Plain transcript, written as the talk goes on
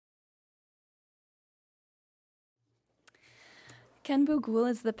Ken Bugul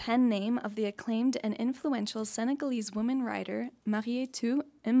is the pen name of the acclaimed and influential Senegalese woman writer Mariètou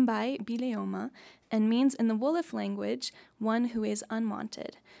Mbaye Biléoma and means in the Wolof language, one who is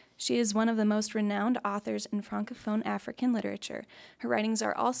unwanted. She is one of the most renowned authors in Francophone African literature. Her writings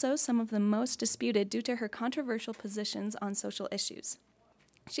are also some of the most disputed due to her controversial positions on social issues.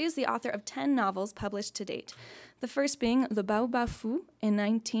 She is the author of 10 novels published to date, the first being Le Baobab Fou in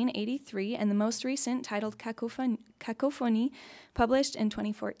 1983 and the most recent titled Cacophonie, published in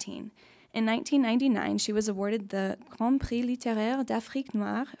 2014. In 1999, she was awarded the Grand Prix littéraire d'Afrique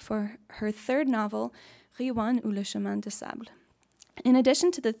Noire for her third novel, Riwan ou le chemin de sable. In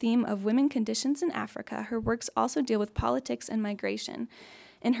addition to the theme of women conditions in Africa, her works also deal with politics and migration.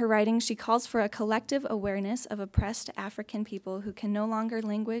 In her writings, she calls for a collective awareness of oppressed African people who can no longer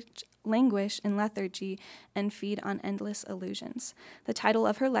languish in lethargy and feed on endless illusions. The title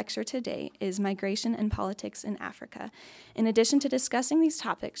of her lecture today is Migration and Politics in Africa. In addition to discussing these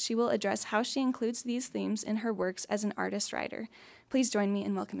topics, she will address how she includes these themes in her works as an artist-writer. Please join me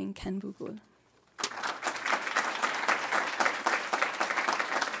in welcoming Ken Bugul.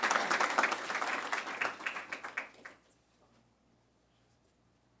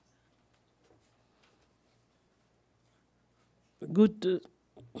 Good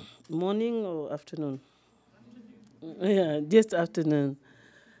morning or afternoon? Yeah, just afternoon.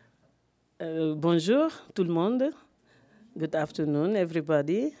 Bonjour, tout le monde. Good afternoon,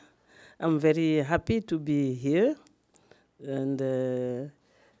 everybody. I'm very happy to be here and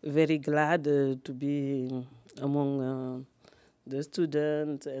very glad to be among the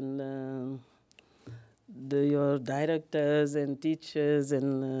students and your directors and teachers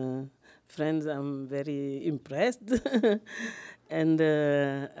and friends. I'm very impressed. And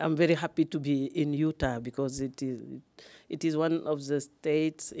I'm very happy to be in Utah because it is one of the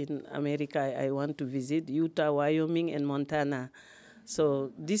states in America I want to visit, Utah, Wyoming, and Montana.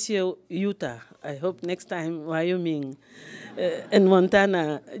 So this year, Utah. I hope next time, Wyoming and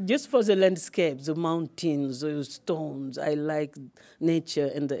Montana, just for the landscape, the mountains, the stones. I like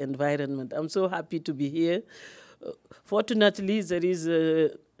nature and the environment. I'm so happy to be here. Fortunately, there is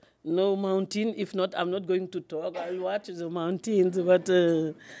no mountain. If not, I'm not going to talk. I'll watch the mountains. But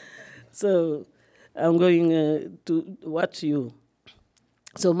so I'm going to watch you.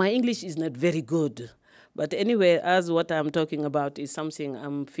 So my English is not very good. But anyway, as what I'm talking about is something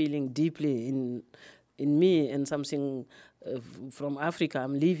I'm feeling deeply in me and something from Africa.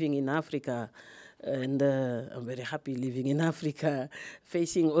 I'm living in Africa. And I'm very happy living in Africa,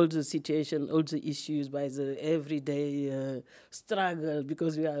 facing all the situation, all the issues by the everyday struggle,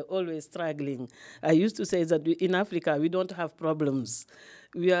 because we are always struggling. I used to say that in Africa, we don't have problems.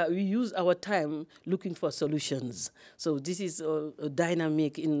 We use our time looking for solutions. So this is a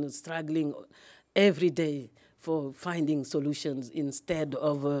dynamic in struggling every day for finding solutions instead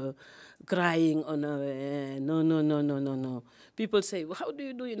of crying on no. People say, well, how do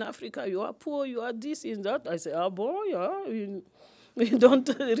you do in Africa? You are poor, you are this and that. I say, boy, yeah. We don't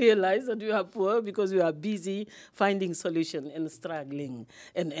realize that we are poor because we are busy finding solution and struggling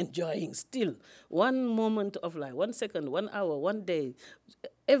and enjoying still. One moment of life, 1 second, 1 hour, 1 day,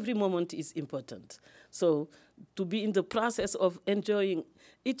 every moment is important. So to be in the process of enjoying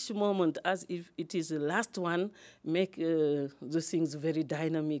each moment as if it is the last one, make the things very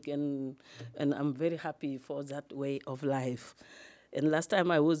dynamic, and I'm very happy for that way of life. And last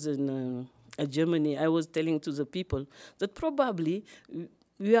time I was in Germany, I was telling to the people that probably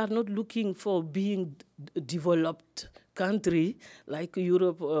we are not looking for being developed country like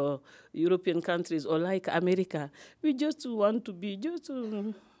Europe or European countries or like America. We just want to be just...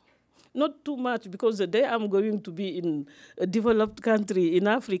 not too much, because the day I'm going to be in a developed country in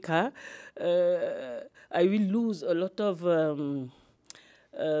Africa, I will lose a lot of,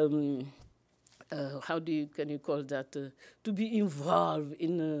 can you call that? To be involved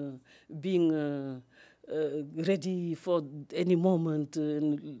in being ready for any moment,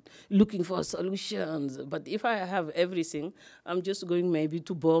 looking for solutions. But if I have everything, I'm just going maybe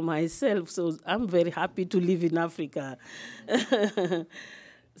to bore myself. So I'm very happy to live in Africa.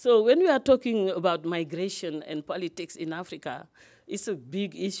 So when we are talking about migration and politics in Africa, it's a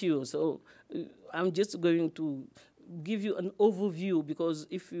big issue. So I'm just going to give you an overview, because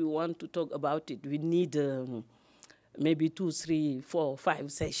if you want to talk about it, we need maybe 2, 3, 4,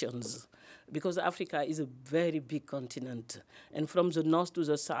 5 sessions, because Africa is a very big continent. And from the north to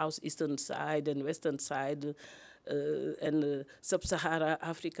the south, eastern side and western side, and sub-Sahara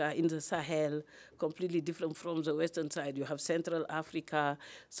Africa in the Sahel, completely different from the western side. You have Central Africa.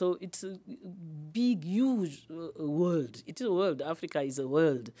 So it's a big, huge world. It's a world. Africa is a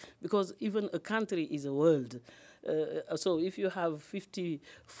world, because even a country is a world. So if you have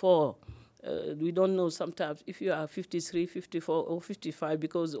 54, we don't know sometimes if you are 53, 54, or 55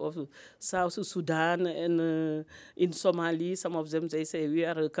 because of South Sudan and in Somalia, some of them, they say we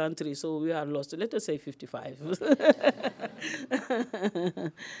are a country, so we are lost. Let us say 55.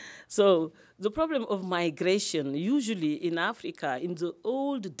 So the problem of migration, usually in Africa, in the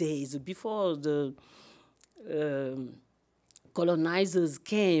old days, before the colonizers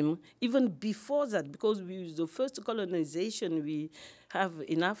came, even before that, because the first colonization we have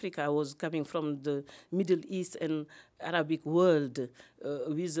in Africa was coming from the Middle East and Arabic world,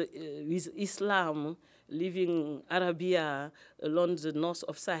 with Islam leaving Arabia along the north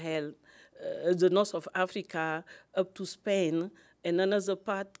of Sahel, the north of Africa up to Spain, and another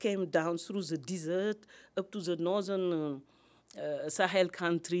part came down through the desert up to the northern Sahel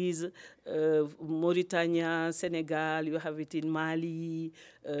countries, Mauritania, Senegal, you have it in Mali,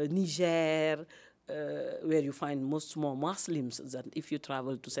 Niger, where you find most more Muslims than if you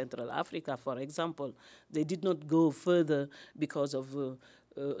travel to Central Africa, for example. They did not go further because of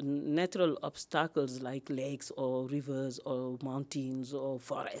natural obstacles like lakes or rivers or mountains or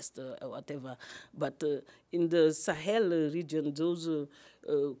forests or whatever. But in the Sahel region, those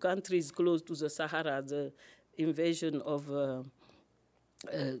countries close to the Sahara, the invasion of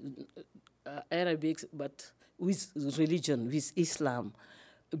Arabics, but with religion, with Islam.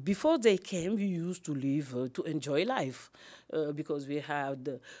 Before they came, we used to live to enjoy life because we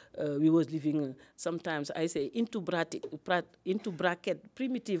had, we was living sometimes, I say, into bracket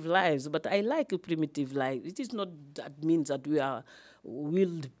primitive lives, but I like a primitive life. It is not that means that we are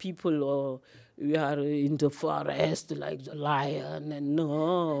wild people or we are in the forest like the lion, and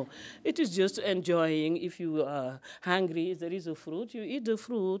no. It is just enjoying. If you are hungry, there is a fruit, you eat the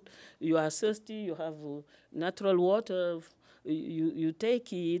fruit. You are thirsty, you have natural water, you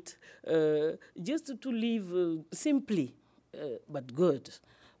take it, just to live simply, but good.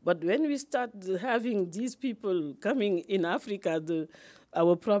 But when we start having these people coming in Africa,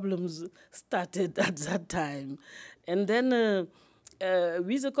 our problems started at that time. And then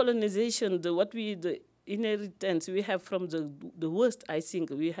with the colonization, the inheritance we have from the worst, I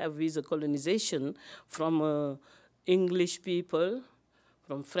think, we have with the colonization from English people,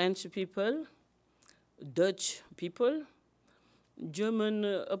 from French people, Dutch people, German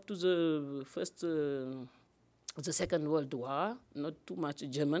up to the Second World War, not too much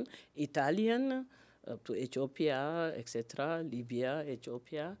German, Italian up to Ethiopia, etc., Libya,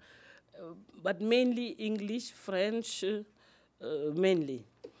 Ethiopia, but mainly English, French, mainly.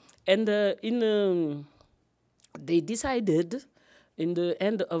 And they decided in the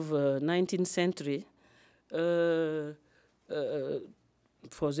end of 19th century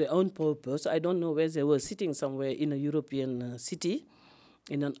for their own purpose. I don't know where they were sitting, somewhere in a European city,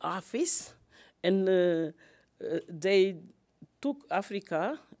 in an office, and they took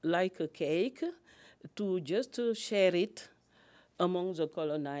Africa like a cake to just share it among the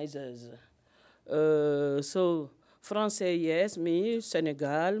colonizers. So France, yes, me,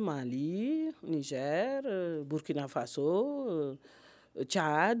 Senegal, Mali, Niger, Burkina Faso,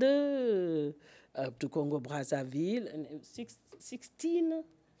 Chad, up to Congo-Brazzaville, and 16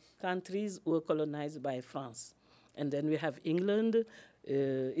 countries were colonized by France. And then we have England,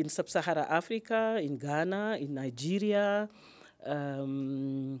 in sub-Saharan Africa, in Ghana, in Nigeria,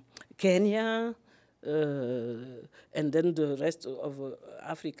 Kenya, and then the rest of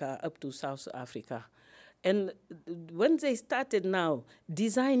Africa up to South Africa. And when they started now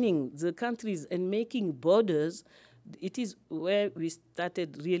designing the countries and making borders, it is where we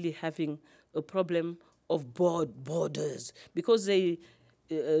started really having a problem of borders, because they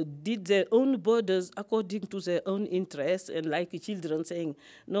did their own borders according to their own interests, and like children saying,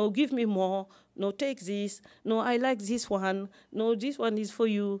 no, give me more, no, take this, no, I like this one, no, this one is for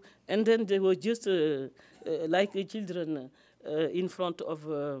you. And then they were just like children in front of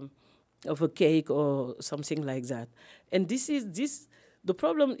a cake or something like that. And the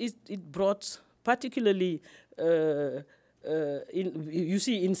problem is it brought particularly, you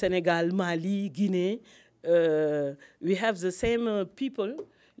see in Senegal, Mali, Guinea, we have the same people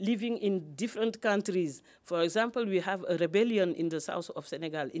living in different countries. For example, we have a rebellion in the south of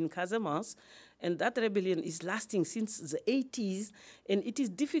Senegal, in Casamance, and that rebellion is lasting since the 80s, and it is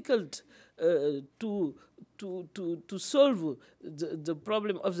difficult to solve the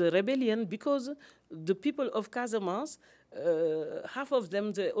problem of the rebellion, because the people of Casamance, half of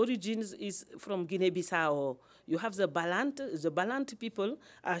them, the origins is from Guinea-Bissau. You have the Balante people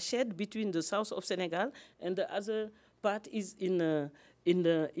are shared between the south of Senegal, and the other part is in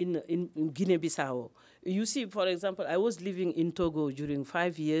Guinea-Bissau. You see, for example, I was living in Togo during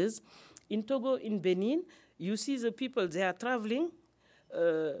 5 years. In Togo, in Benin, you see the people, they are traveling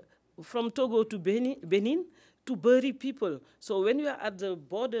from Togo to Benin to bury people. So when you are at the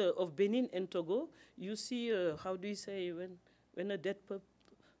border of Benin and Togo, you see, how do you say, when a dead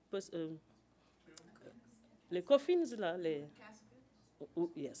person, les coffins, là, les...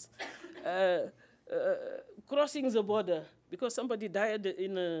 yes. Crossing the border, because somebody died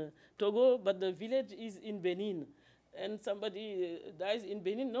in Togo, but the village is in Benin. And somebody dies in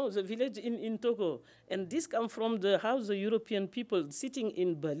Benin, no, the village in Togo. And this comes from how the European people sitting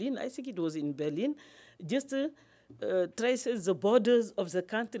in Berlin, I think it was in Berlin, just traces the borders of the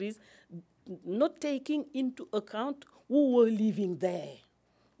countries, not taking into account who were living there.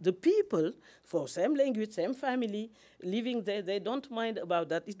 The people, for same language, same family, living there, they don't mind about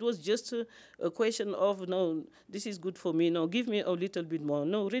that. It was just a question of, no, this is good for me, no, give me a little bit more,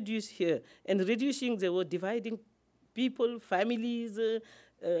 no, reduce here. And reducing, they were dividing people, families,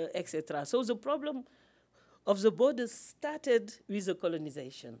 etc. So the problem of the borders started with the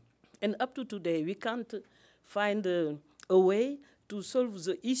colonization. And up to today, we can't find a way to solve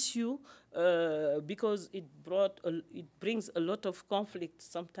the issue because it brings a lot of conflict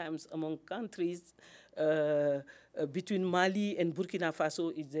sometimes among countries. Between Mali and Burkina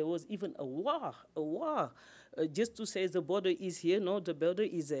Faso, there was even a war. Just to say the border is here, no, the border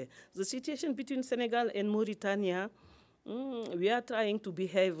is there. The situation between Senegal and Mauritania, we are trying to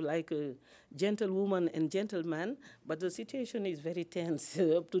behave like a gentlewoman and gentleman, but the situation is very tense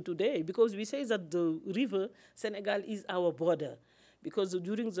up to today, because we say that the river Senegal is our border, because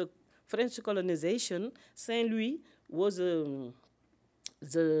during the French colonization, Saint-Louis was the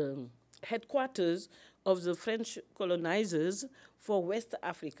headquarters of the French colonizers for West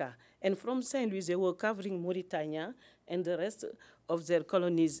Africa. And from Saint-Louis, they were covering Mauritania and the rest of their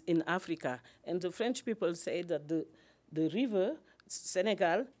colonies in Africa. And the French people say that the river,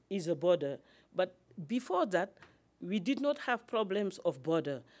 Senegal, is a border. But before that, we did not have problems of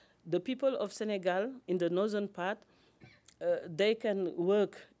border. The people of Senegal, in the northern part, they can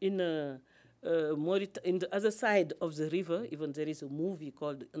work in the other side of the river. Even there is a movie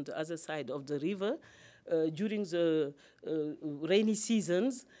called On the Other Side of the River, during the rainy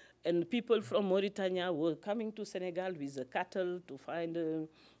seasons, and people from Mauritania were coming to Senegal with the cattle to find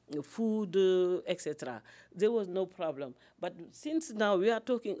food, etc. There was no problem. But since now we are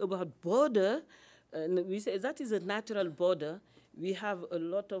talking about border, and we say that is a natural border, we have a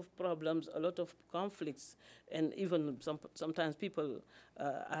lot of problems, a lot of conflicts, and even sometimes people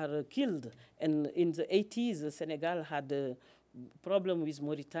are killed. And in the 80s, Senegal had a problem with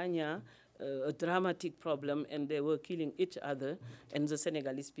Mauritania, a dramatic problem, and they were killing each other. And the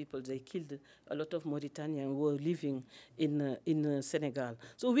Senegalese people, they killed a lot of Mauritanians who were living in Senegal.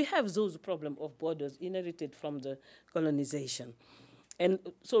 So we have those problems of borders inherited from the colonization. And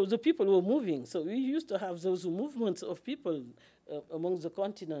so the people were moving. So we used to have those movements of people among the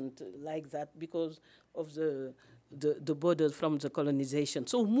continent like that because of the borders from the colonization.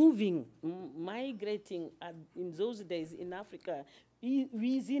 So moving, migrating in those days in Africa,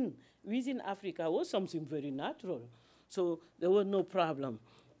 within Africa was something very natural. So there was no problem.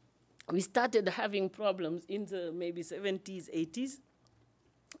 We started having problems in the maybe 70s, 80s.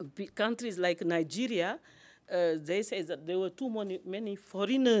 Countries like Nigeria, they say that there were too many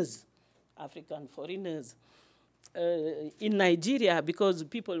foreigners, African foreigners, in Nigeria, because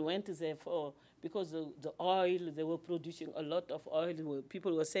people went there because the oil, they were producing a lot of oil.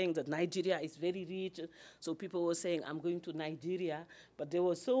 People were saying that Nigeria is very rich, so people were saying, I'm going to Nigeria. But there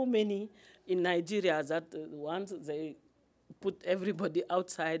were so many in Nigeria that once they put everybody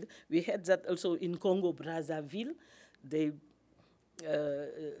outside. We had that also in Congo, Brazzaville. They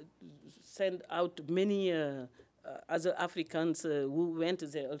sent out many other Africans who went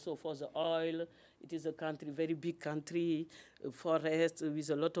there also for the oil. It is a country, very big country, forest with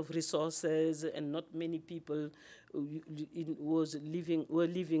a lot of resources, and not many people were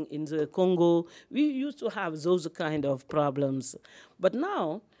living in the Congo. We used to have those kind of problems. But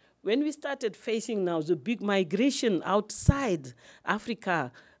now, when we started facing now the big migration outside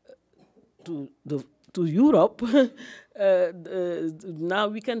Africa to Europe, now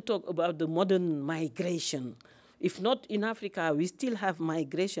we can talk about the modern migration. If not in Africa, we still have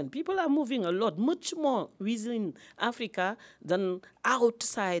migration. People are moving a lot, much more within Africa than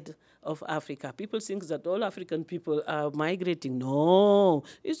outside of Africa. People think that all African people are migrating. No,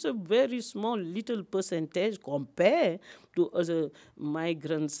 it's a very small little percentage compared to other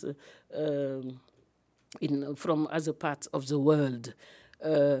migrants from other parts of the world.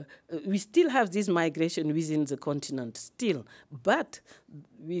 We still have this migration within the continent, still. But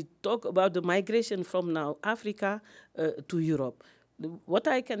we talk about the migration from now Africa to Europe. what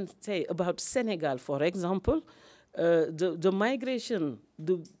I can say about Senegal, for example, the migration,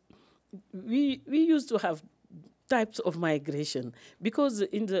 we used to have types of migration, because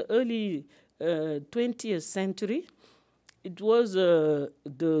in the early 20th century, it was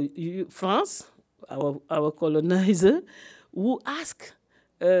France, our colonizer, who asked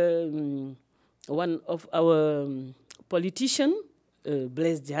one of our politicians,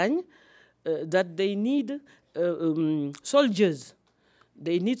 Blaise Diagne, that they need soldiers.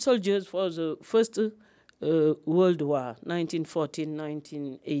 They need soldiers for the First World War, 1914,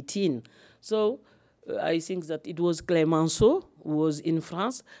 1918. So I think that it was Clemenceau, who was in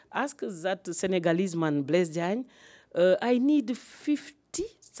France, asked that Senegalese man, Blaise Diagne, I need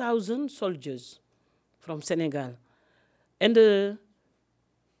 50,000 soldiers from Senegal. And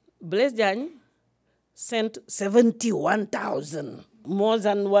Blaise Diagne sent 71,000, more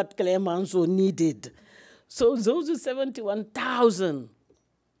than what Clemenceau needed. So those 71,000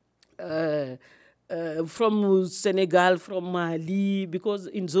 from Senegal, from Mali, because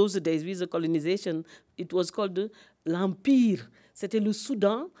in those days, with the colonization, it was called l'Empire. C'était le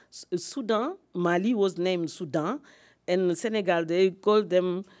Soudan. Soudan, Mali was named Sudan, and Senegal, they called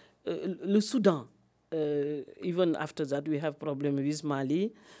them le Sudan. Even after that, we have problem with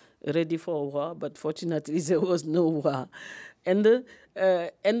Mali, ready for war, but fortunately there was no war. And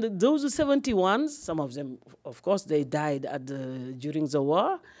those 71, some of them, of course, they died during the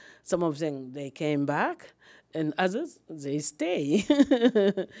war. Some of them, they came back, and others, they stay.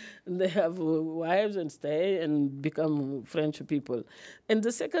 They have wives and stay and become French people. And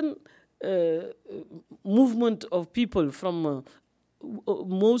the second movement of people from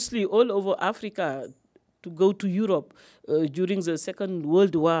mostly all over Africa to go to Europe during the Second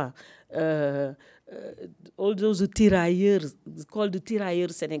World War, all those tirailleurs, it's called the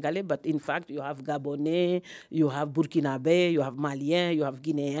tirailleurs Senegalais, but in fact you have Gabonais, you have Burkinabé, you have Maliens, you have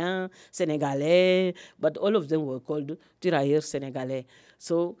Guineans, Senegalais, but all of them were called tirailleurs Senegalais.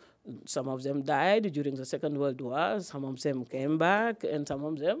 So some of them died during the Second World War, some of them came back, and some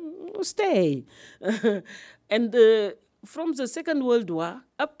of them stay. And from the Second World War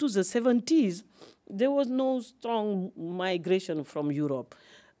up to the 70s, there was no strong migration from Europe.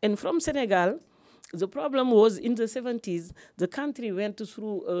 And from Senegal, the problem was in the 70s, the country went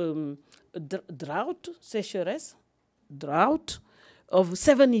through a drought, sécheresse, drought of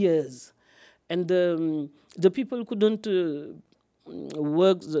 7 years. And the people couldn't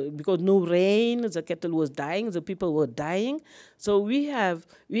work because no rain, the cattle was dying, the people were dying. So we had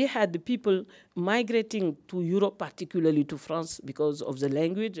the people migrating to Europe, particularly to France, because of the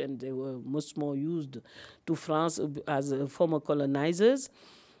language, and they were much more used to France as former colonizers.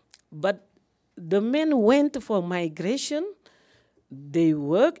 But the men went for migration. They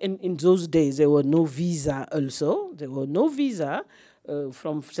work, and in those days there were no visa also. There were no visa.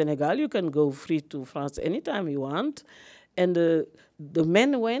 From Senegal, you can go free to France anytime you want. And the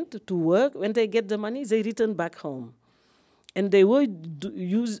men went to work. When they get the money, they return back home. And they were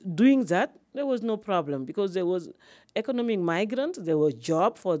doing that. There was no problem because there was economic migrants. There was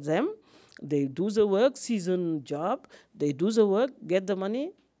job for them. They do the work, season job. They do the work, get the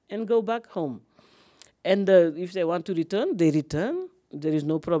money, and go back home. And if they want to return, they return. There is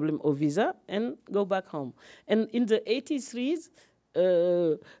no problem of visa, and go back home. And in the 83s,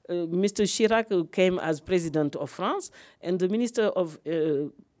 Mr. Chirac came as president of France, and the Minister of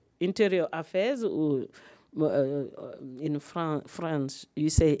Interior Affairs, in France, you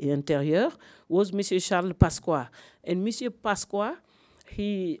say Intérieur, was Monsieur Charles Pasqua. And Monsieur Pasqua,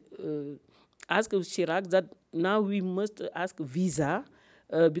 he asked Chirac that now we must ask visa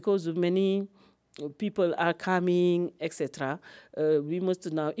because many people are coming, etc. We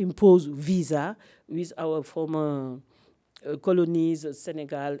must now impose visa with our former colonies,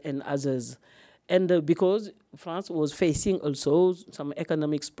 Senegal and others. And because France was facing also some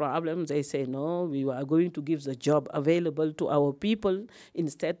economic problems, they say, no, we are going to give the job available to our people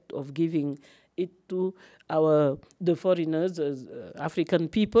instead of giving it to the foreigners, African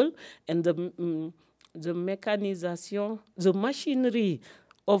people. And the mechanization, the machinery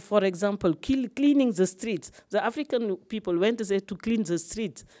of, for example, cleaning the streets. The African people went there to clean the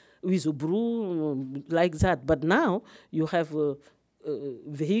streets with a broom like that. But now you have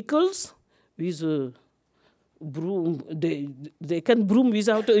vehicles with a broom. They can broom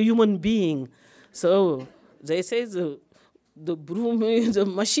without a human being. So they say the broom, the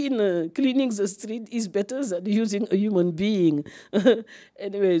machine cleaning the street is better than using a human being.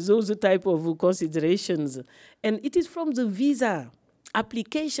 Anyway, those are the type of considerations. And it is from the visa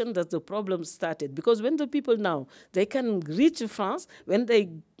application that the problem started. Because when the people now, they can reach France, when they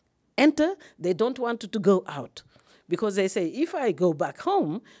enter, they don't want to go out because they say, if I go back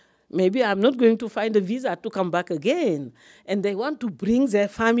home, maybe I'm not going to find a visa to come back again. And they want to bring their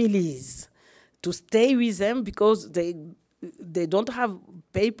families to stay with them because they don't have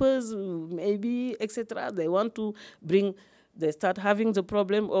papers, maybe, etc. They want to bring, they start having the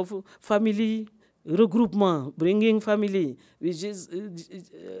problem of family regroupment, bringing family, which is,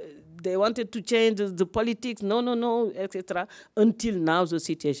 they wanted to change the politics, no, etc. Until now, the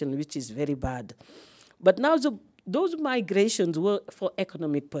situation, which is very bad. But now those migrations were for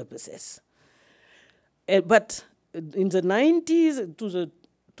economic purposes. But in the 90s to the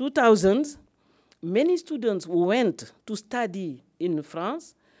 2000s, many students who went to study in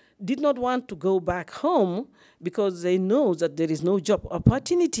France did not want to go back home because they know that there is no job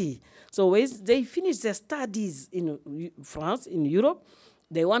opportunity. So as they finish their studies in France, in Europe,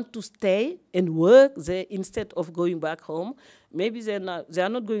 they want to stay and work there instead of going back home. Maybe they are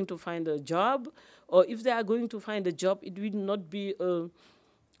not going to find a job, or if they are going to find a job, it will not be a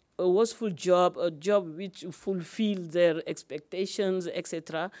worthful job, a job which fulfills their expectations,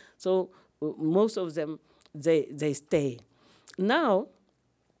 etc. So most of them, they stay. Now,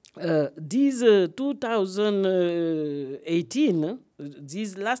 these 2018,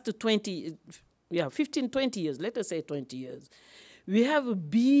 these last 15, 20 years, let us say 20 years, we have a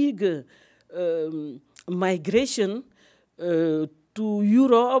big migration to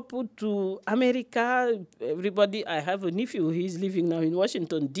Europe, to America. Everybody, I have a nephew, he's living now in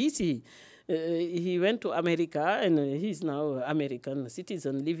Washington, D.C. He went to America, and he's now an American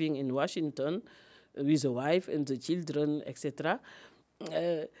citizen living in Washington with a wife and the children, etc.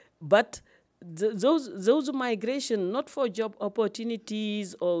 But those migration, not for job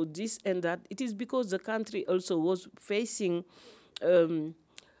opportunities or this and that, it is because the country also was facing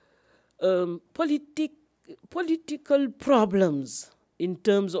political problems in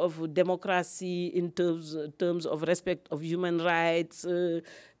terms of democracy, in terms of respect of human rights,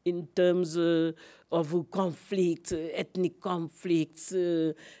 in terms of conflicts, ethnic conflicts,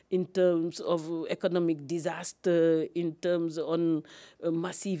 in terms of economic disaster, in terms on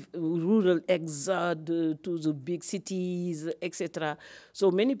massive rural exodus to the big cities, etc.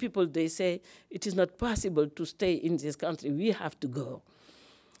 So many people, they say, it is not possible to stay in this country, we have to go.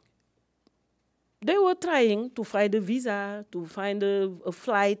 They were trying to find a visa, to find a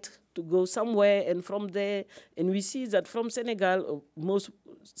flight, to go somewhere, and from there, and we see that from Senegal, most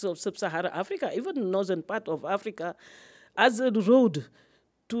of sub-Saharan Africa, even the northern part of Africa, as a road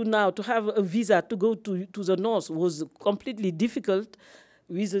to now to have a visa to go to the north was completely difficult.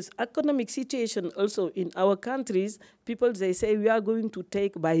 With this economic situation also in our countries, people, they say, we are going to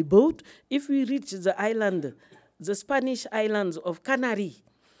take by boat. If we reach the island, the Spanish islands of Canary,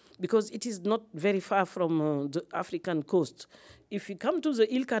 because it is not very far from the African coast. If we come to the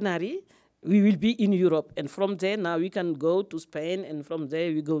Île Canary, we will be in Europe. And from there, now we can go to Spain, and from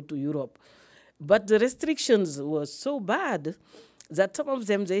there we go to Europe. But the restrictions were so bad that some of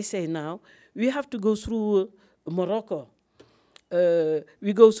them, they say now, we have to go through Morocco.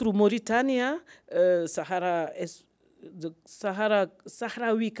 We go through Mauritania, the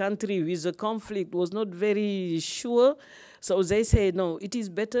Sahrawi country with the conflict was not very sure. So they say, no, it is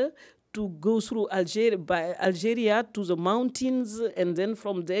better to go through Algeria to the mountains, and then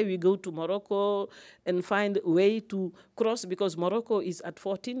from there we go to Morocco and find a way to cross, because Morocco is at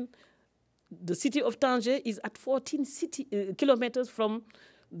 14, the city of Tanger is at 14 kilometers from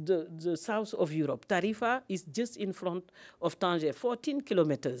the south of Europe. Tarifa is just in front of Tanger, 14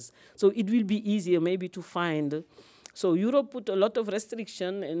 kilometers. So it will be easier maybe to find. So Europe put a lot of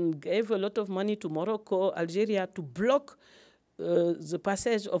restriction and gave a lot of money to Morocco, Algeria, to block the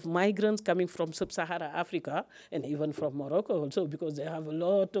passage of migrants coming from sub-Saharan Africa, and even from Morocco also, because they have a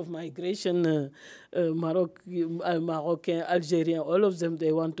lot of migration, Moroccan, Algerian, all of them,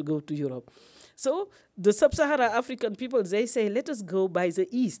 they want to go to Europe. So the sub-Saharan African people, they say, let us go by the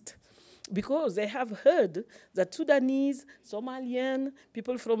east, because they have heard that Sudanese, Somalian,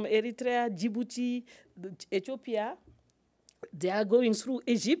 people from Eritrea, Djibouti, Ethiopia, they are going through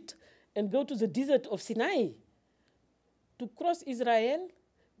Egypt and go to the desert of Sinai to cross Israel,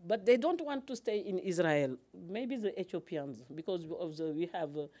 but they don't want to stay in Israel. Maybe the Ethiopians, because of we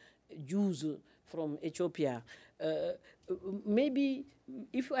have Jews from Ethiopia. Maybe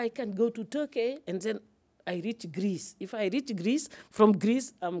if I can go to Turkey and then I reach Greece. If I reach Greece, from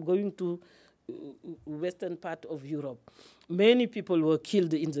Greece I'm going to western part of Europe. Many people were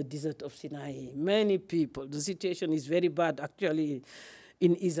killed in the desert of Sinai. Many people. The situation is very bad actually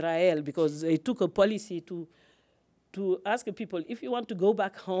in Israel, because they took a policy to ask people, if you want to go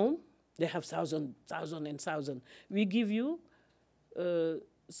back home, they have thousand. We give you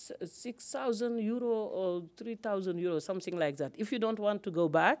 6,000 euro or 3,000 euro, something like that. If you don't want to go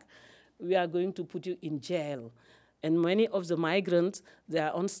back, we are going to put you in jail. And many of the migrants, they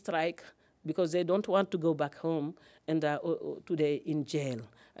are on strike because they don't want to go back home, and are today in jail.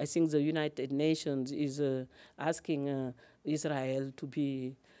 I think the United Nations is asking Israel to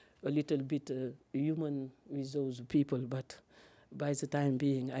be a little bit human with those people, but by the time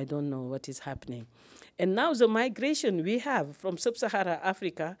being, I don't know what is happening. And now the migration we have from sub-Saharan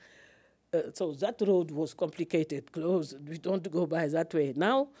Africa, so that road was complicated, closed. We don't go by that way.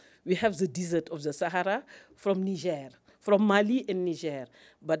 Now we have the desert of the Sahara from Niger, from Mali and Niger.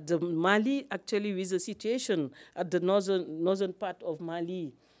 But the Mali, actually, with the situation at the northern part of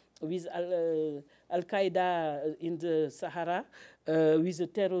Mali, with Al-Qaeda in the Sahara, with the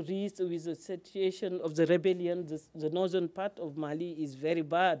terrorists, with the situation of the rebellion, the northern part of Mali is very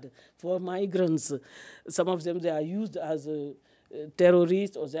bad for migrants. Some of them, they are used as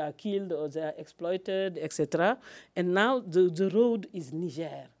terrorists, or they are killed, or they are exploited, etc. And now the road is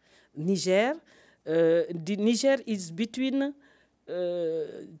Niger. Niger is between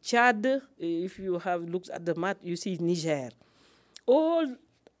Chad. If you have looked at the map, you see Niger. All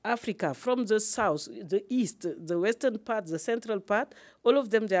Africa, from the south, the east, the western part, the central part, all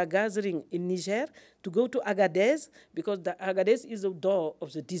of them, they are gathering in Niger to go to Agadez, because the Agadez is the door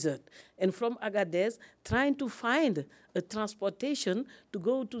of the desert. And from Agadez, trying to find a transportation to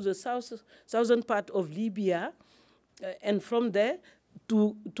go to the southern part of Libya, and from there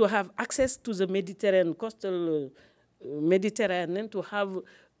to have access to the Mediterranean, coastal Mediterranean, to have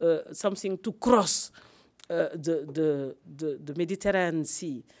something to cross the Mediterranean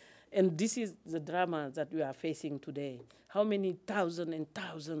Sea. And this is the drama that we are facing today. How many thousand and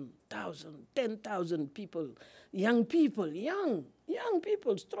thousand, 10,000 people, young people,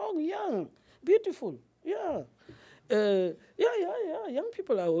 strong, young, beautiful, yeah. Young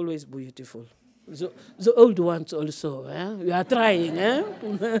people are always beautiful. The old ones also, eh? We are trying, eh?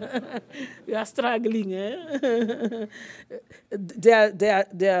 We are struggling, eh? They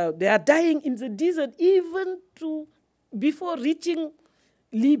are dying in the desert even before reaching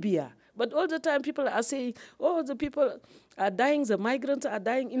Libya. But all the time people are saying, oh, the people are dying, the migrants are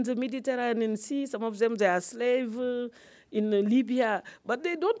dying in the Mediterranean Sea. Some of them, they are slaves in Libya. But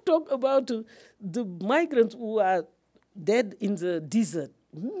they don't talk about the migrants who are dead in the desert.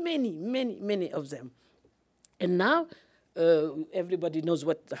 Many of them. And now everybody knows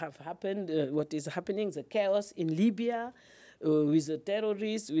what have happened, what is happening, the chaos in Libya, with the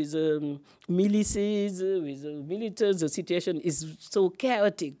terrorists, with the militias, with the militants. The situation is so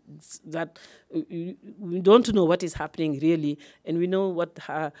chaotic that we don't know what is happening really, and we know what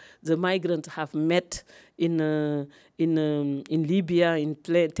the migrants have met in Libya in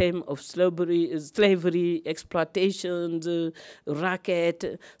time of slavery, exploitation,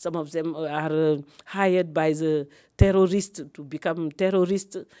 racket. Some of them are hired by the terrorists to become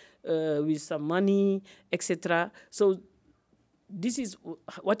terrorists with some money, etc. So this is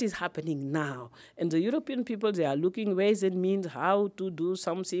what is happening now. And the European people, they are looking ways and means how to do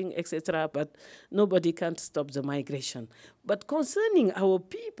something, etc. But nobody can stop the migration. But concerning our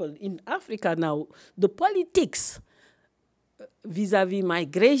people in Africa now, the politics vis-a-vis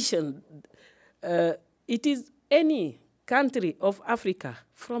migration, it is any country of Africa,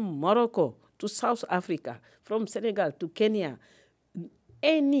 from Morocco to South Africa, from Senegal to Kenya,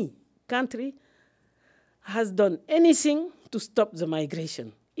 any country has done anything to stop the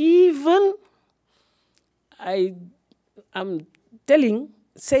migration. Even I am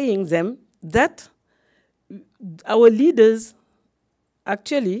saying them that our leaders,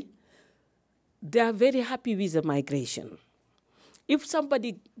 actually, they are very happy with the migration. If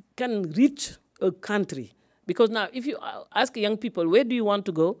somebody can reach a country, because now if you ask young people, where do you want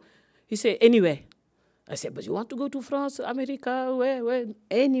to go? He say, anywhere. I say, but you want to go to France, America, where?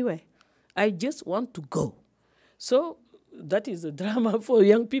 Anywhere. I just want to go. So that is a drama for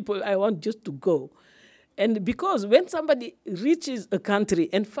young people. I want just to go. And because when somebody reaches a country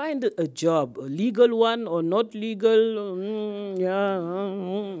and find a job, a legal one or not legal,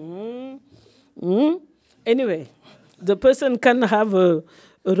 anyway, the person can have a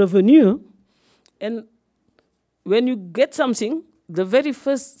revenue. And when you get something, the very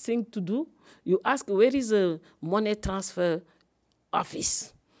first thing to do, you ask, where is a money transfer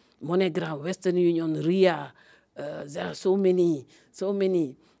office? MoneyGram, Western Union, RIA, there are so many,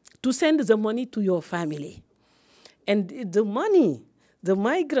 to send the money to your family. And the money the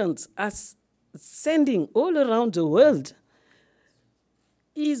migrants are sending all around the world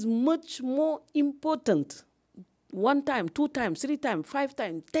is much more important, 1 time, 2 times, 3 times, 5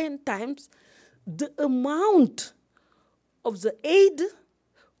 times, 10 times, the amount of the aid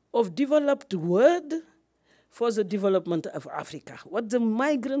of developed world for the development of Africa. What the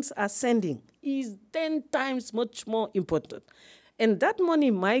migrants are sending is 10 times much more important. And that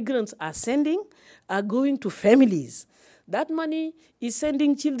money migrants are sending are going to families. That money is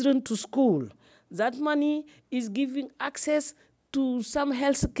sending children to school. That money is giving access to some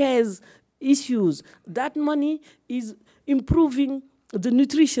health care issues. That money is improving the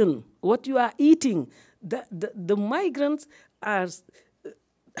nutrition, what you are eating. The migrants are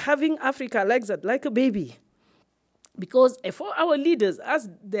having Africa like that, like a baby. Because for our leaders, as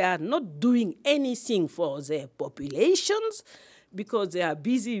they are not doing anything for their populations, because they are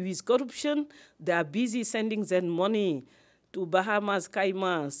busy with corruption, they are busy sending their money to Bahamas,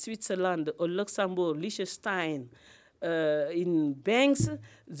 Cayman, Switzerland, or Luxembourg, Liechtenstein, in banks.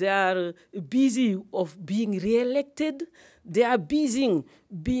 They are busy of being re-elected. They are busy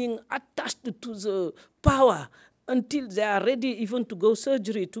being attached to the power until they are ready even to go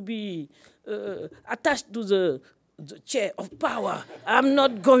surgery, to be attached to the chair of power. I'm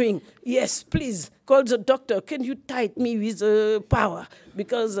not going. Yes, please, call the doctor. Can you tie me with power?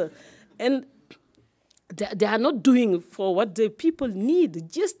 Because, and they are not doing for what the people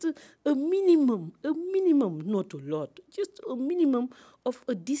need. Just a minimum, not a lot, just a minimum of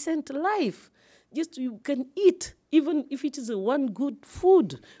a decent life. Just you can eat, even if it is one good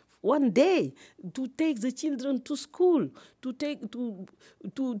food, one day, to take the children to school, to take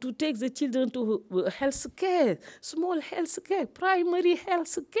the children to health care, small health care, primary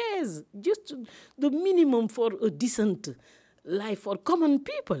health care, just the minimum for a decent life for common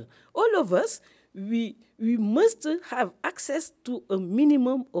people. All of us, we must have access to a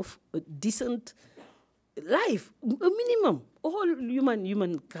minimum of a decent life, a minimum. All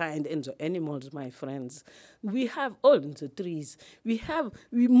humankind and the animals, my friends, we have all the trees. We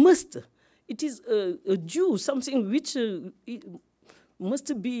must. It is a due, something which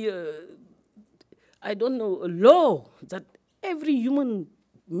must be, I don't know, a law that every human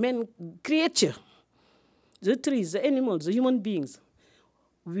creature, the trees, the animals, the human beings,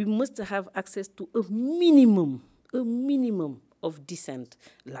 we must have access to a minimum of decent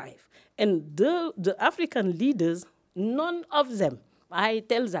life. And the African leaders, none of them, I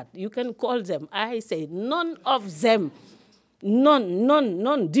tell that, you can call them, I say none of them,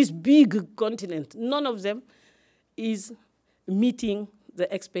 none, this big continent, none of them is meeting the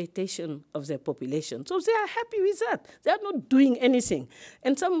expectation of their population. So they are happy with that. They are not doing anything.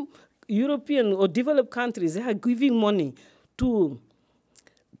 And some European or developed countries, they are giving money to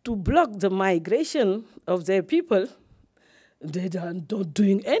block the migration of their people. They are not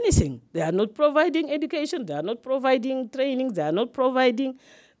doing anything. They are not providing education. They are not providing training. They are not providing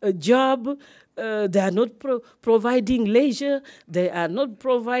a job. They are not providing leisure. They are not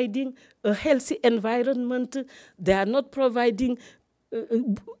providing a healthy environment. They are not providing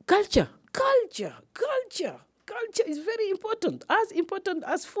culture. Culture is very important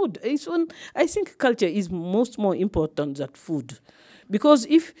as food. I think culture is more important than food. Because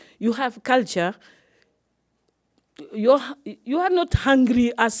if you have culture, you are not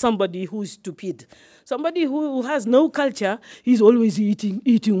hungry as somebody who is stupid. Somebody who has no culture, he's always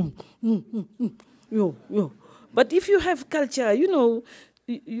eating. But if you have culture, you know,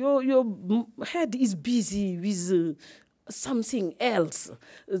 your head is busy with something else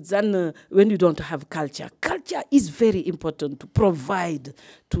than when you don't have culture. Culture is very important to provide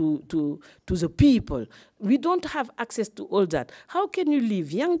to the people. We don't have access to all that. How can you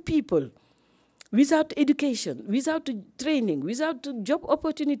live, young people, without education, without training, without job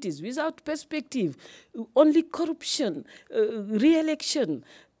opportunities, without perspective, only corruption, re-election,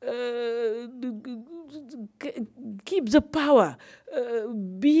 keep the power,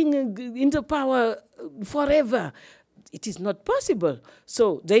 being in the power forever? It is not possible.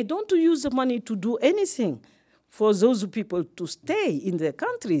 So they don't use the money to do anything for those people to stay in their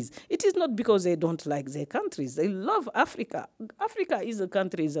countries. It is not because they don't like their countries. They love Africa. Africa is a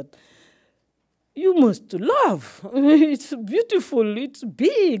country that you must love. It's beautiful, it's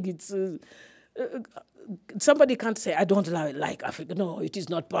big, it's... somebody can't say, I don't like Africa. No, it is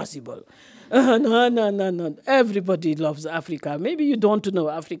not possible. No. Everybody loves Africa. Maybe you don't know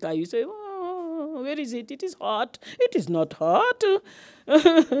Africa. You say, oh, where is it? It is hot. It is not hot.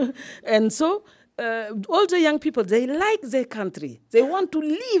 And so all the young people, they like their country. They want to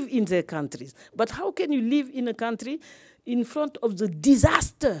live in their countries. But how can you live in a country in front of the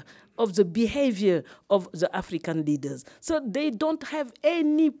disaster of the behavior of the African leaders? So they don't have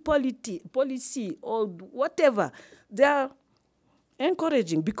any policy or whatever. They are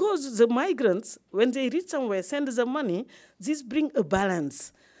encouraging, because the migrants, when they reach somewhere, send the money, this brings a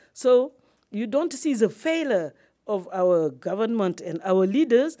balance. So you don't see the failure of our government and our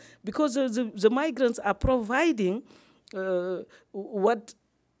leaders, because the migrants are providing what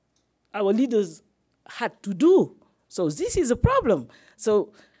our leaders had to do. So this is a problem.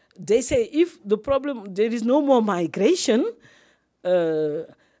 So they say if the problem, there is no more migration,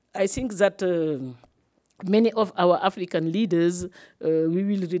 I think that many of our African leaders, we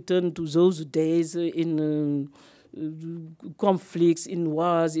will return to those days in conflicts, in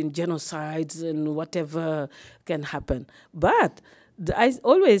wars, in genocides, and whatever can happen. But I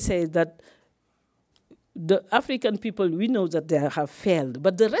always say that the African people, we know that they have failed,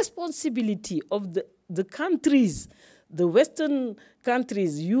 but the responsibility of the countries, the Western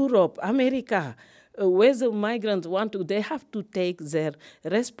countries, Europe, America, where the migrants want to, they have to take their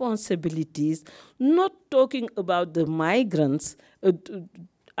responsibilities, not talking about the migrants,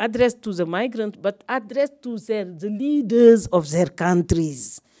 addressed to the migrants, but addressed to the leaders of their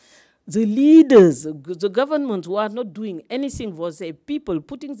countries. The leaders, the governments who are not doing anything for their people,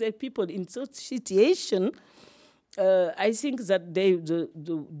 putting their people in such situation, I think that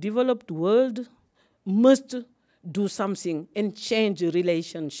the developed world must do something and change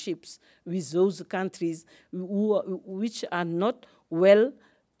relationships with those countries which are not well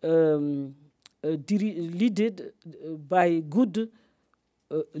led by good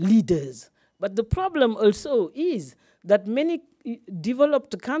leaders. But the problem also is that many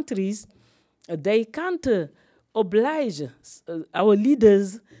developed countries, they can't oblige our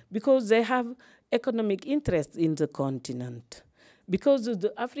leaders because they have economic interest in the continent. Because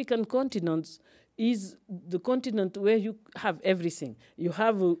the African continent is the continent where you have everything. You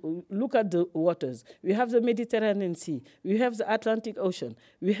have, look at the waters. We have the Mediterranean Sea. We have the Atlantic Ocean.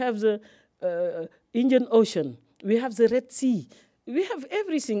 We have the Indian Ocean. We have the Red Sea. We have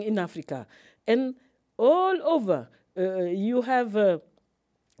everything in Africa. And all over, you have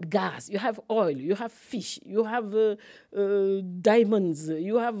gas, you have oil, you have fish, you have diamonds,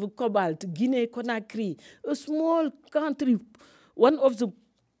 you have cobalt, Guinea-Conakry, a small country, one of the...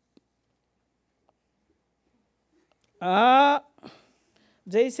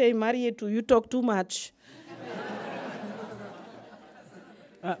 They say, Mariètou, you talk too much.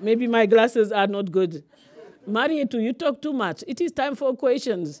 Maybe my glasses are not good. Mariètou, you talk too much. It is time for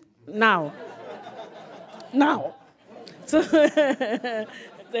questions now. Now. So,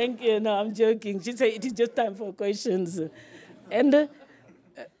 thank you. No, I'm joking. She said it is just time for questions. And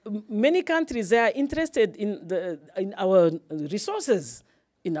many countries, they are interested in our resources,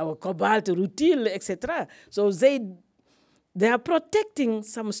 in our cobalt, rutile, etc. So they are protecting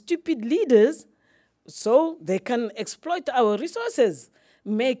some stupid leaders so they can exploit our resources,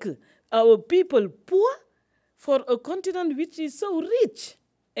 make our people poor for a continent which is so rich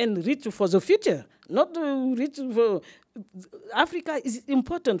and rich for the future. Not rich for... Africa is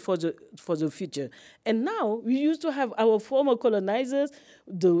important for the future. And now we used to have our former colonizers,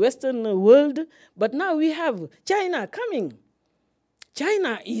 the Western world, but now we have China coming.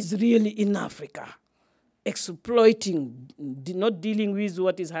 China is really in Africa, exploiting, not dealing with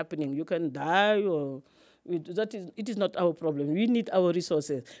what is happening. You can die, or it is not our problem. We need our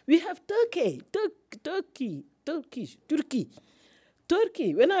resources. We have Turkey.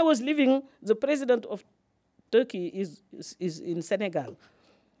 Turkey. When I was living, the president of Turkey is in Senegal.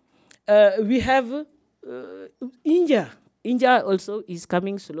 We have India. India also is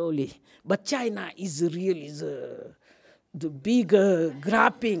coming slowly. But China is really the big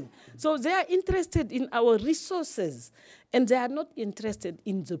grabbing. So they are interested in our resources, and they are not interested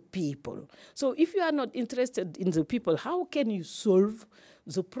in the people. So if you are not interested in the people, how can you solve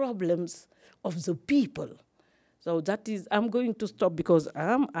the problems of the people? So that is, I'm going to stop because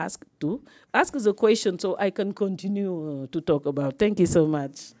I'm asked to ask the question so I can continue to talk about. Thank you so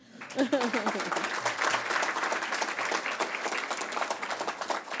much.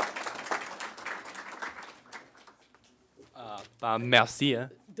 Merci.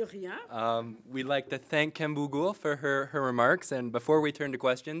 De rien. We'd like to thank Bugul for her remarks. And before we turn to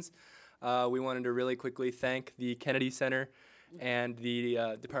questions, we wanted to really quickly thank the Kennedy Center and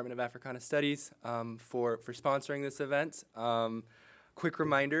the Department of Africana Studies for sponsoring this event. Quick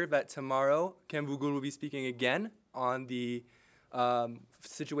reminder that tomorrow, Bugul will be speaking again on the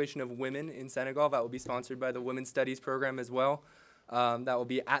situation of women in Senegal. That will be sponsored by the Women's Studies program as well. That will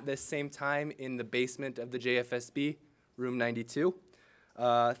be at this same time in the basement of the JFSB, room 92.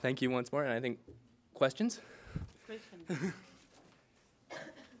 Thank you once more, and I think questions?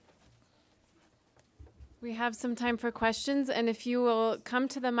 We have some time for questions, and if you will come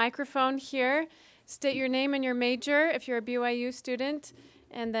to the microphone here, state your name and your major if you're a BYU student,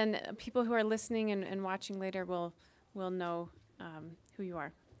 and then people who are listening and watching later will know who you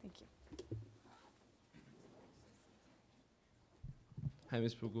are. Thank you. Hi,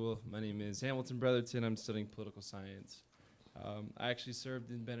 Ms. Bugul. My name is Hamilton Brotherton. I'm studying political science. I actually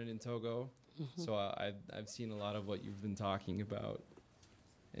served in Benin and Togo, so I've seen a lot of what you've been talking about.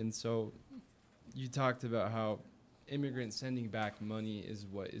 And so you talked about how immigrants sending back money is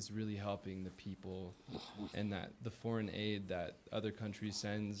what is really helping the people, and that the foreign aid that other countries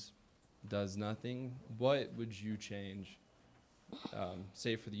sends does nothing. What would you change,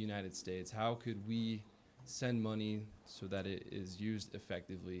 say for the United States? How could we send money so that it is used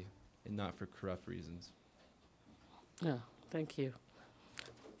effectively and not for corrupt reasons? Yeah, thank you.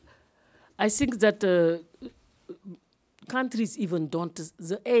 I think that countries even don't,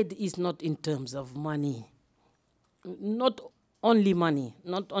 the aid is not in terms of money. Not only money,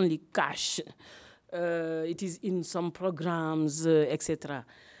 not only cash. It is in some programs, etc.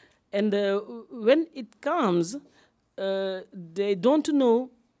 And when it comes, they don't know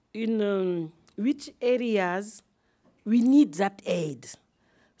in which areas we need that aid.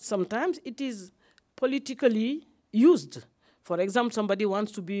 Sometimes it is politically used. For example, somebody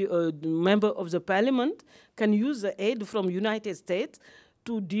wants to be a member of the parliament, can use the aid from United States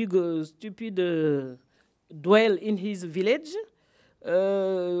to dig a stupid dwell in his village,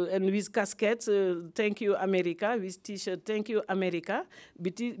 and with caskets, thank you America, with t-shirt, thank you America,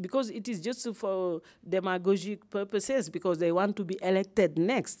 because it is just for demagogic purposes, because they want to be elected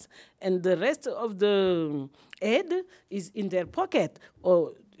next. And the rest of the aid is in their pocket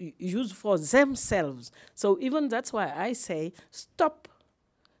or used for themselves. So even that's why I say, stop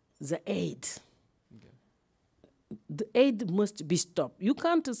the aid. Okay. The aid must be stopped. You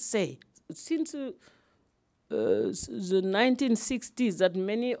can't say, since the 1960s, that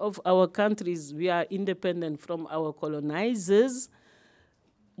many of our countries, we are independent from our colonizers.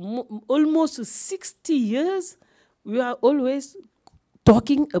 Almost 60 years, we are always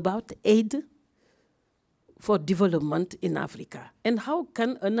talking about aid for development in Africa. And how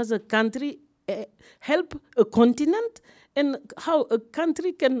can another country help a continent, and how a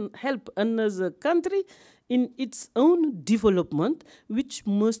country can help another country in its own development, which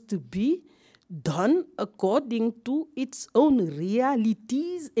must be done according to its own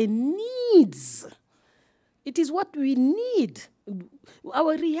realities and needs. It is what we need,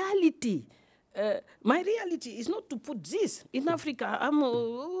 our reality. My reality is not to put this in Africa. I'm,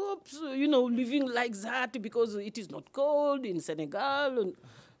 living like that because it is not cold in Senegal.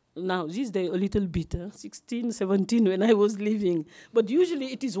 Now, these days a little bit, 16, 17 when I was living. But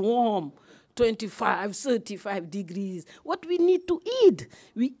usually it is warm, 25, 35 degrees. What we need to eat,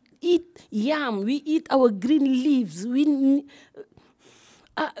 we eat yam, we eat our green leaves, we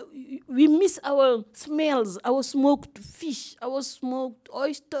miss our smells, our smoked fish, our smoked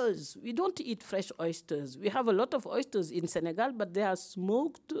oysters. We don't eat fresh oysters. We have a lot of oysters in Senegal, but they are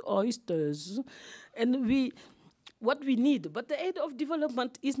smoked oysters. And what we need, but the aid of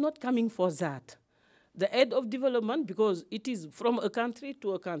development is not coming for that. The aid of development, because it is from a country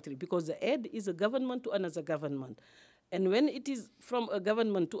to a country, because the aid is a government to another government. And when it is from a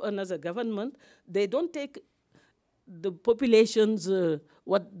government to another government, they don't take the populations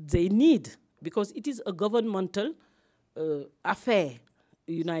what they need, because it is a governmental affair.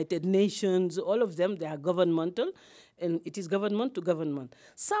 United Nations, all of them, they are governmental, and it is government to government.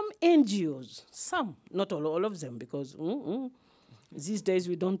 Some NGOs, some, not all of them, because these days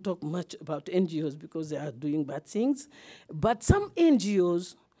we don't talk much about NGOs because they are doing bad things, but some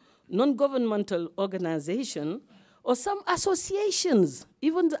NGOs, non-governmental organizations, or some associations,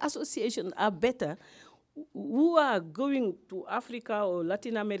 even the associations are better, who are going to Africa or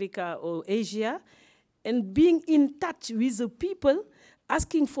Latin America or Asia and being in touch with the people,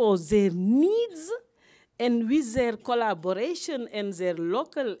 asking for their needs, and with their collaboration and their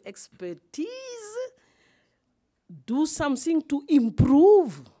local expertise, do something to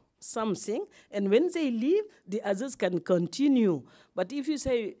improve something, and when they leave, the others can continue. But if you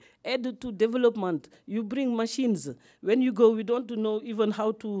say aid to development, you bring machines. When you go, we don't know even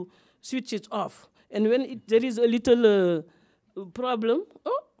how to switch it off. And when there is a little problem,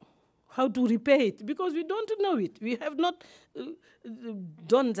 how to repair it? Because we don't know it. We have not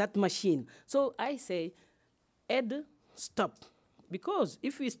done that machine. So I say, aid, stop. Because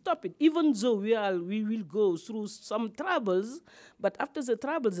if we stop it, even though we will go through some troubles, but after the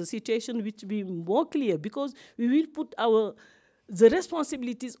troubles, the situation will be more clear, because we will put the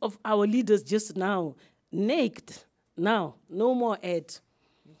responsibilities of our leaders just now naked. Now, no more aid.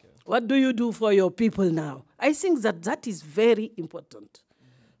 Okay. What do you do for your people now? I think that is very important.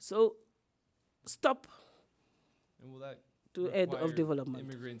 So stop. And will that to aid of development.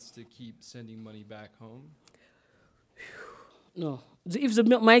 Immigrants to keep sending money back home? No. If the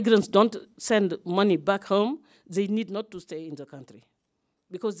migrants don't send money back home, they need not to stay in the country.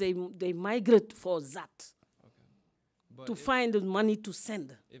 because they migrate for that, But to find the money to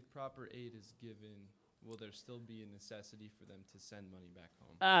send. if proper aid is given, will there still be a necessity for them to send money back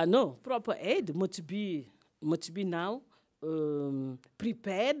home? No, proper aid must be now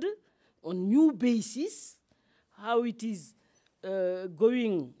prepared on new basis, how it is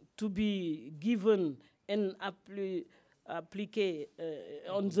going to be given and applied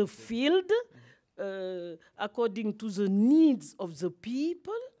on the field according to the needs of the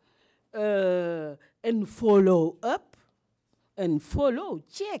people, and follow up and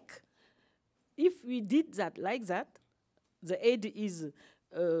check. If we did that like that, the aid is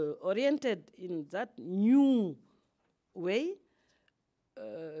oriented in that new way,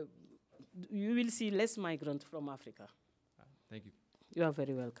 you will see less migrants from Africa. Thank you. You are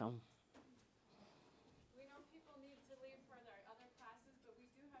very welcome. We know people need to leave for their other classes, but we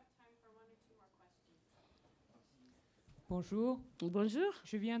do have time for 1 or 2 more questions. Bonjour, Bonjour.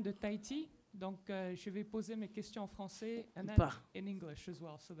 je viens de Tahiti, donc je vais poser mes questions en français and then Pas. in English as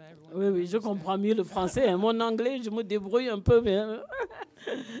well, so that everyone Oui, can oui, je understand. comprends mieux le français. Hein. Mon anglais, je me débrouille un peu, mais...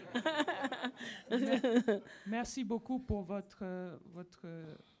 Merci beaucoup pour votre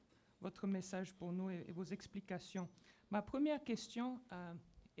message pour nous et vos explications. Ma première question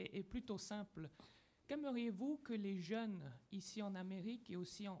est plutôt simple. Qu'aimeriez-vous que les jeunes ici en Amérique et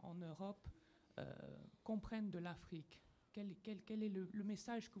aussi en Europe comprennent de l'Afrique? Quel est le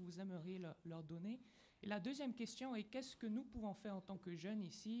message que vous aimeriez leur donner? Et la deuxième question est qu'est-ce que nous pouvons faire en tant que jeunes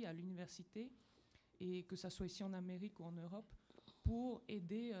ici à l'université, et que ce soit ici en Amérique ou en Europe, pour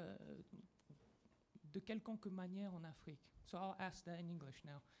aider de quelconque manière en Afrique? So I'll ask that in English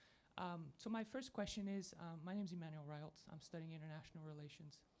now. So my first question is, my name is Emmanuel Riles. I'm studying international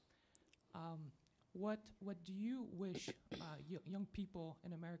relations. What do you wish young people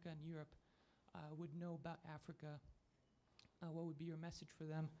in America and Europe would know about Africa? What would be your message for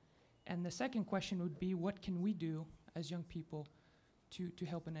them? And the second question would be, what can we do as young people to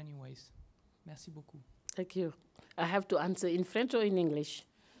help in any ways? Merci beaucoup. Thank you. I have to answer in French or in English?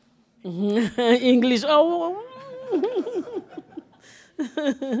 English. Oh.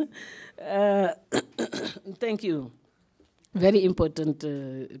 Thank you. Very important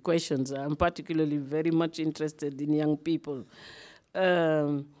questions. I'm particularly very much interested in young people.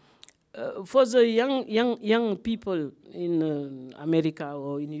 For the young people in America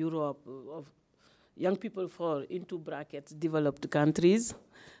or in Europe, young people for into brackets developed countries,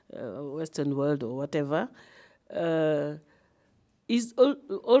 Western world or whatever, is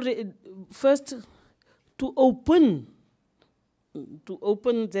already first to open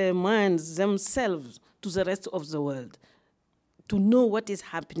their minds themselves to the rest of the world, to know what is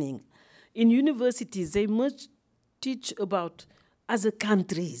happening. In universities, they must teach about other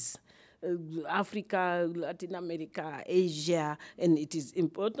countries, Africa, Latin America, Asia, and it is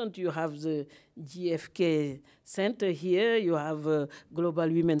important. You have the GFK Center here, you have Global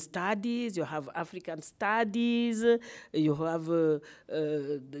Women Studies, you have African Studies, you have the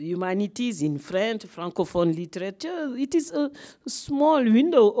humanities in French, Francophone literature. It is a small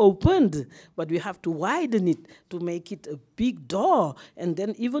window opened, but we have to widen it to make it a big door, and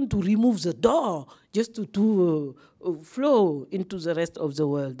then even to remove the door just to flow into the rest of the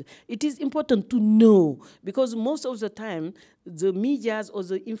world. It is important to know, because most of the time, the medias or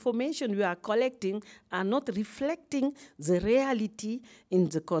the information we are collecting are not reflecting the reality in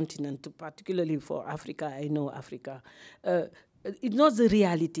the continent, particularly for Africa. I know Africa. It's not the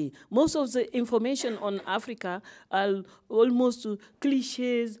reality. Most of the information on Africa are almost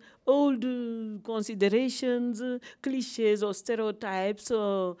cliches, old considerations, cliches or stereotypes,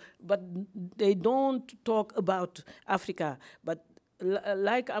 but they don't talk about Africa. But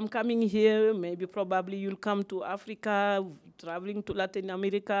like I'm coming here, maybe probably you'll come to Africa, traveling to Latin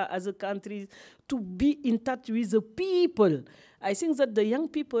America, other countries, to be in touch with the people. I think that the young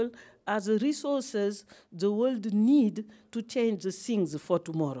people are the resources the world need to change the things for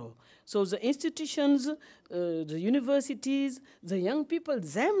tomorrow. So the institutions, the universities, the young people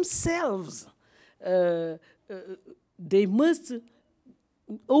themselves, they must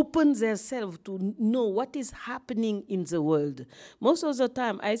open themselves to know what is happening in the world. Most of the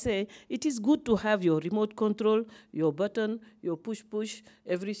time, I say, it is good to have your remote control, your button, your push,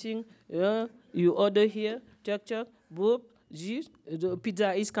 everything. Yeah, you order here, check, boop, the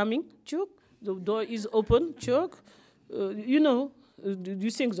pizza is coming, chuk, the door is open, chuk. You know, you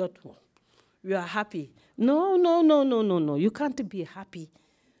think that you are happy. No. You can't be happy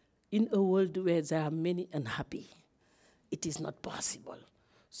in a world where there are many unhappy. It is not possible.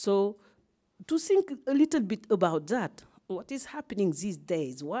 So to think a little bit about that, what is happening these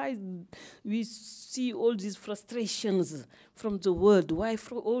days? Why we see all these frustrations from the world? Why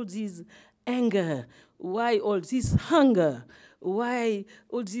all this anger? Why all this hunger? Why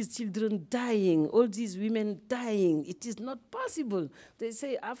all these children dying, all these women dying? It is not possible. They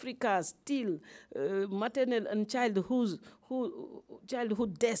say Africa still, maternal and childhood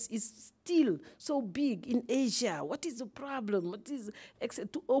death is still so big in Asia. What is the problem? What is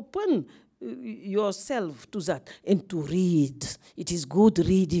to open yourself to that and to read. It is good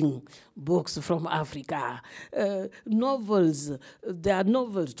reading books from Africa. Novels, there are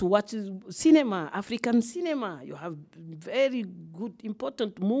novels. To watch cinema, African cinema. You have very good,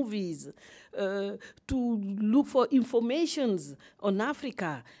 important movies. To look for informations on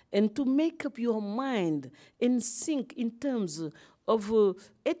Africa and to make up your mind and think in terms of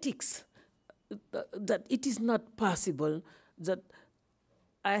ethics, that it is not possible that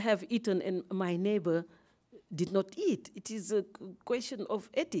I have eaten and my neighbor did not eat. It is a question of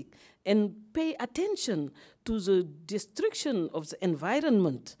ethics. And pay attention to the destruction of the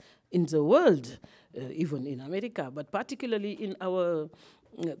environment in the world, even in America, but particularly in our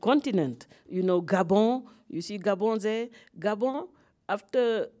continent. You know, Gabon, you see Gabon there. Gabon,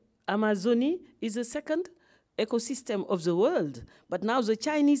 after Amazonia, is the second ecosystem of the world. But now the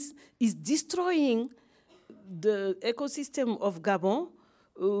Chinese is destroying the ecosystem of Gabon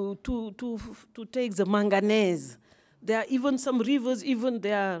to take the manganese. There are even some rivers, even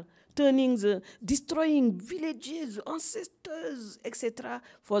they are destroying villages, ancestors, etc.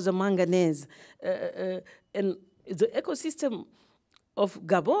 for the manganese. And the ecosystem of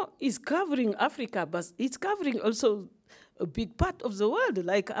Gabon is covering Africa, but it's covering also a big part of the world,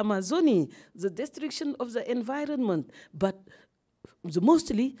 like Amazonia, the destruction of the environment, but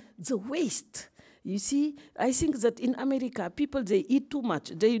mostly the waste. You see, I think that in America, people, they eat too much,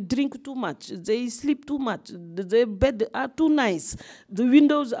 they drink too much, they sleep too much, their beds are too nice,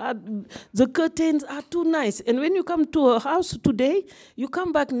 the curtains are too nice. And when you come to a house today, you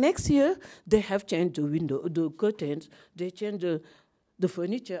come back next year, they have changed the curtains, they changed the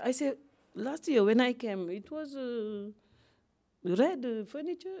furniture. I say, last year when I came, it was red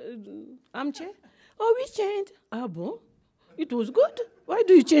furniture, armchair. Oh, we changed. Ah, bon? It was good. Why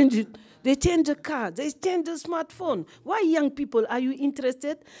do you change it? They change the car. They change the smartphone. Why, young people, are you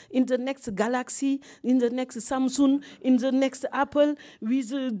interested in the next Galaxy, in the next Samsung, in the next Apple, with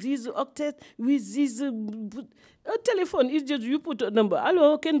this octet, with this telephone? It's just you put a number.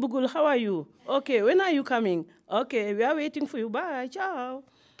 Hello, Ken Bugul, how are you? Okay, when are you coming? Okay, we are waiting for you. Bye, ciao.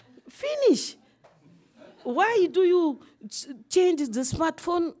 Finish. Why do you change the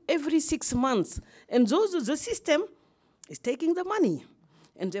smartphone every 6 months? And the system is taking the money,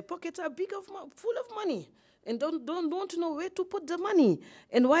 and their pockets are full of money, and don't know where to put the money.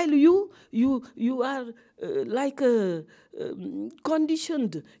 And while you are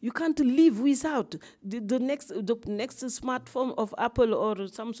conditioned, you can't live without the next smartphone of Apple or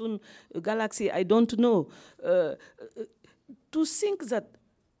Samsung Galaxy. I don't know. To think that,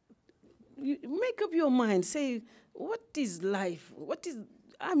 you make up your mind. Say, what is life?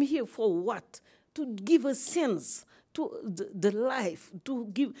 I'm here for what? To give a sense to the life, to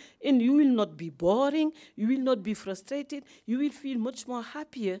give, and you will not be boring, you will not be frustrated, you will feel much more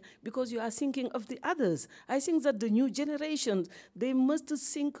happier because you are thinking of the others. I think that the new generations, they must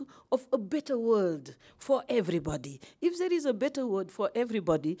think of a better world for everybody. If there is a better world for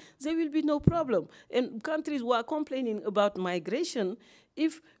everybody, there will be no problem. And countries who are complaining about migration,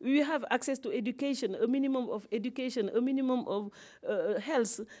 if we have access to education, a minimum of education, a minimum of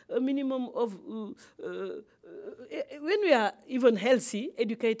health, a minimum of, when we are even healthy,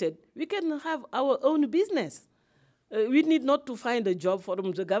 educated, we can have our own business. We need not to find a job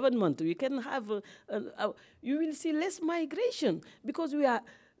from the government. We can have, you will see less migration because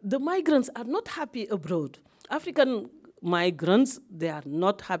the migrants are not happy abroad. African migrants, they are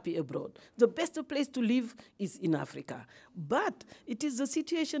not happy abroad. The best place to live is in Africa. But the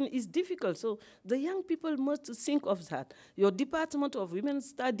situation is difficult, so the young people must think of that. Your Department of Women's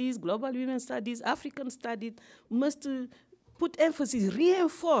Studies, Global Women's Studies, African Studies must put emphasis,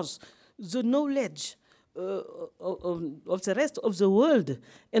 reinforce the knowledge of the rest of the world,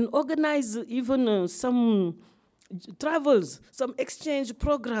 and organize even some travels, some exchange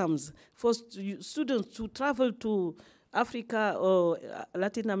programs for students to travel to Africa or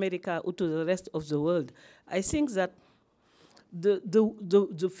Latin America or to the rest of the world. I think that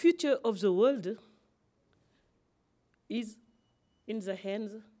the future of the world is in the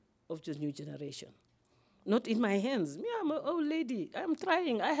hands of the new generation. Not in my hands. Me, I'm an old lady. I'm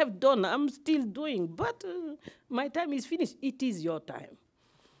trying. I have done. I'm still doing. But my time is finished. It is your time,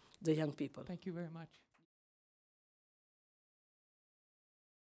 the young people. Thank you very much.